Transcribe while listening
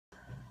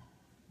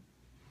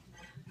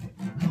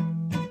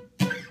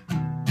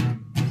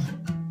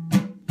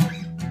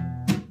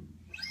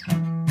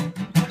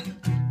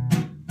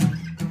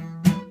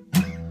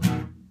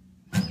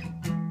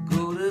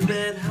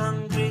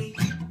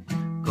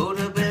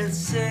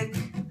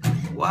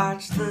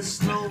watch the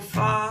snow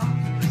fall,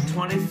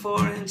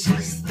 24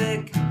 inches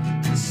thick.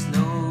 The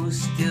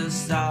snow's still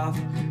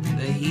soft,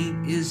 the heat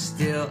is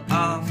still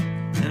off,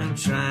 and I'm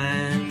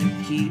trying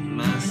to keep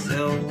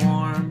myself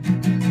warm.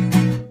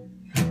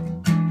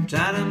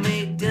 Try to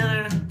make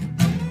dinner,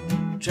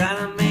 try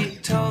to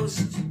make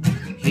toast,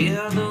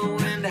 hear the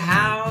wind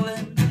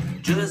howling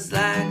just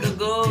like a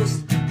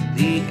ghost.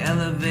 The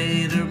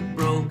elevator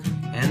broke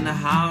and the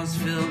house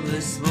filled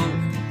with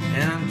smoke,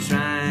 and I'm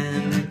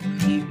trying to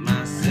keep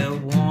myself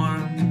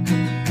warm.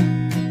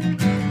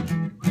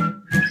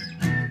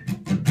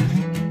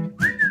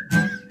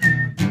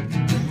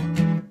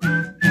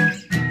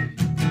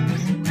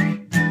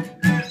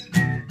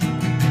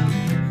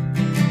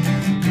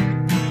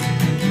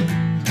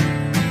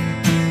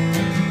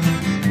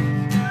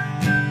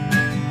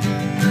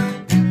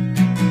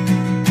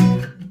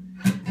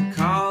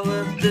 Call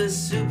up the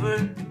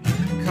super,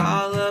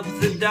 call up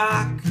the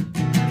doc,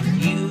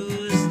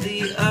 use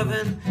the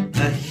oven,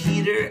 a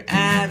heater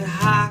ad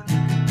hoc.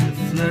 The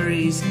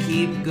flurries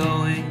keep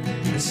going,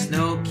 the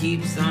snow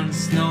keeps on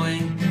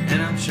snowing,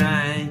 and I'm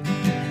trying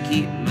to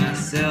keep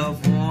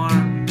myself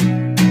warm.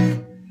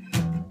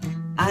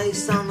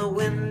 Ice on the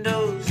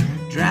windows,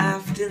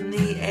 draft in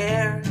the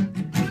air.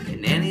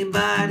 Can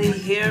anybody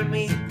hear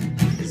me?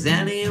 Is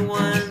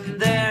anyone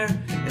there?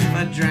 If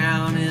I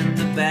drown in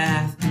the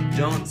bath,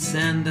 don't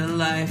send a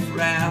life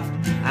raft.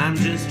 I'm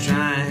just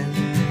trying